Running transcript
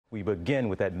We begin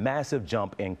with that massive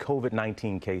jump in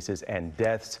COVID-19 cases and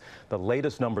deaths. The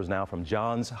latest numbers now from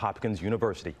Johns Hopkins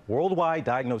University. Worldwide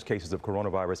diagnosed cases of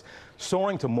coronavirus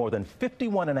soaring to more than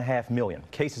 51.5 million.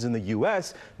 Cases in the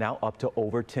U.S. now up to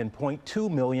over 10.2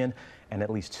 million. And at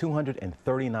least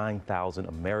 239,000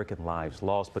 American lives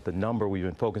lost. But the number we've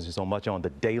been focusing so much on, the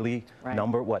daily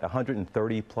number,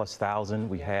 130+ thousand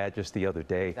we had just the other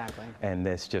day. Exactly. And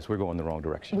that's just, we're going the wrong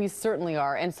direction. We certainly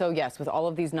are. And so, yes, with all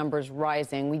of these numbers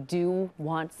rising, we do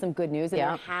want some good news. And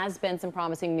there has been some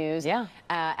promising news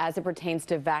as it pertains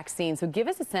to vaccines. So give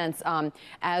us a sense,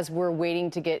 as we're waiting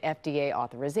to get FDA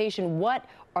authorization, what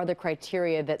are the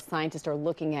criteria that scientists are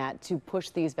looking at to push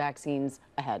these vaccines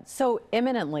ahead? So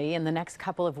imminently, in the next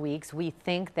couple of weeks, we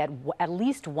think that at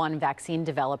least one vaccine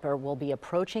developer will be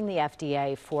approaching the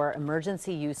FDA for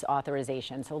emergency use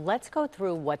authorization. So let's go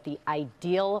through what the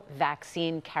ideal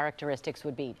vaccine characteristics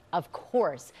would be. Of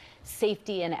course,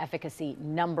 safety and efficacy,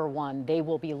 number one. They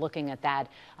will be looking at that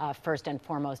first and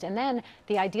foremost. And then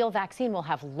the ideal vaccine will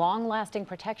have long-lasting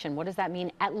protection. What does that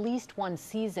mean? At least 1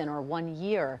 season or 1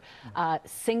 year.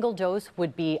 Single dose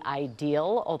would be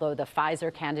ideal, although the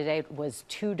Pfizer candidate was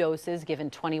 2 doses given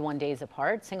 21 days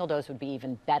apart. Single dose would be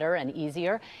even better and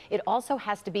easier. It also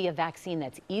has to be a vaccine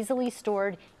that's easily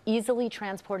stored, easily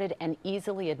transported, and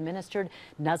easily administered.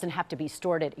 Doesn't have to be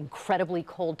stored at incredibly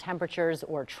cold temperatures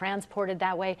or transported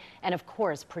that way. And of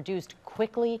course, produced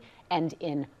quickly and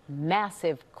in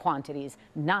massive quantities,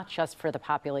 not just for the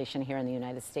population here in the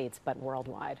United States, but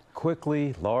worldwide.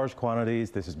 Quickly, large quantities.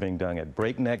 This is being done at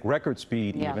breakneck record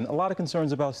speed, even. A lot of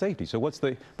concerns about safety. So what's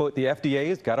the FDA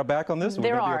has got our back on this?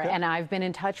 There are, and I've been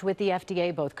in touch with the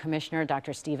FDA, both Commissioner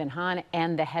Dr. Stephen Hahn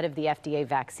and the head of the FDA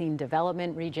Vaccine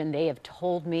Development Region. They have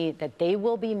told me that they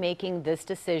will be making this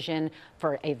decision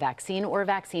for a vaccine or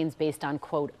vaccines based on,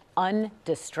 quote,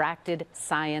 undistracted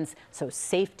science. So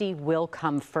safety will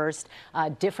come first.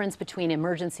 Difference between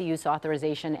emergency use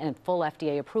authorization and full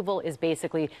FDA approval is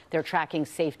basically they're tracking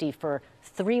safety for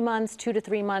 3 months, 2 to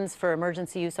 3 months for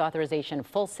emergency use authorization,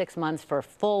 full 6 months for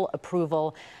full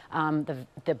approval.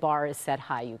 The bar is set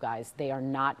high, you guys. They are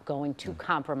not going to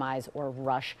compromise or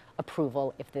rush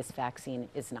approval if this vaccine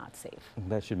is not safe.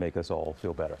 That should make us all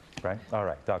feel better, right? All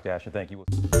right, Dr. Ashton, thank you.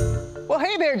 Well,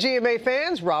 hey there, GMA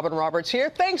fans. Robin Roberts here.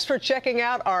 Thanks for checking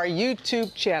out our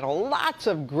YouTube channel. Lots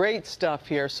of great stuff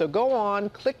here. So go on,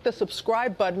 click the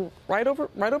subscribe button right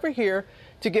over here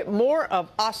to get more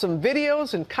of awesome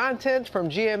videos and content from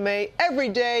GMA every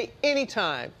day,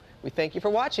 anytime. We thank you for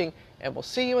watching, and we'll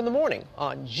see you in the morning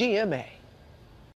on GMA.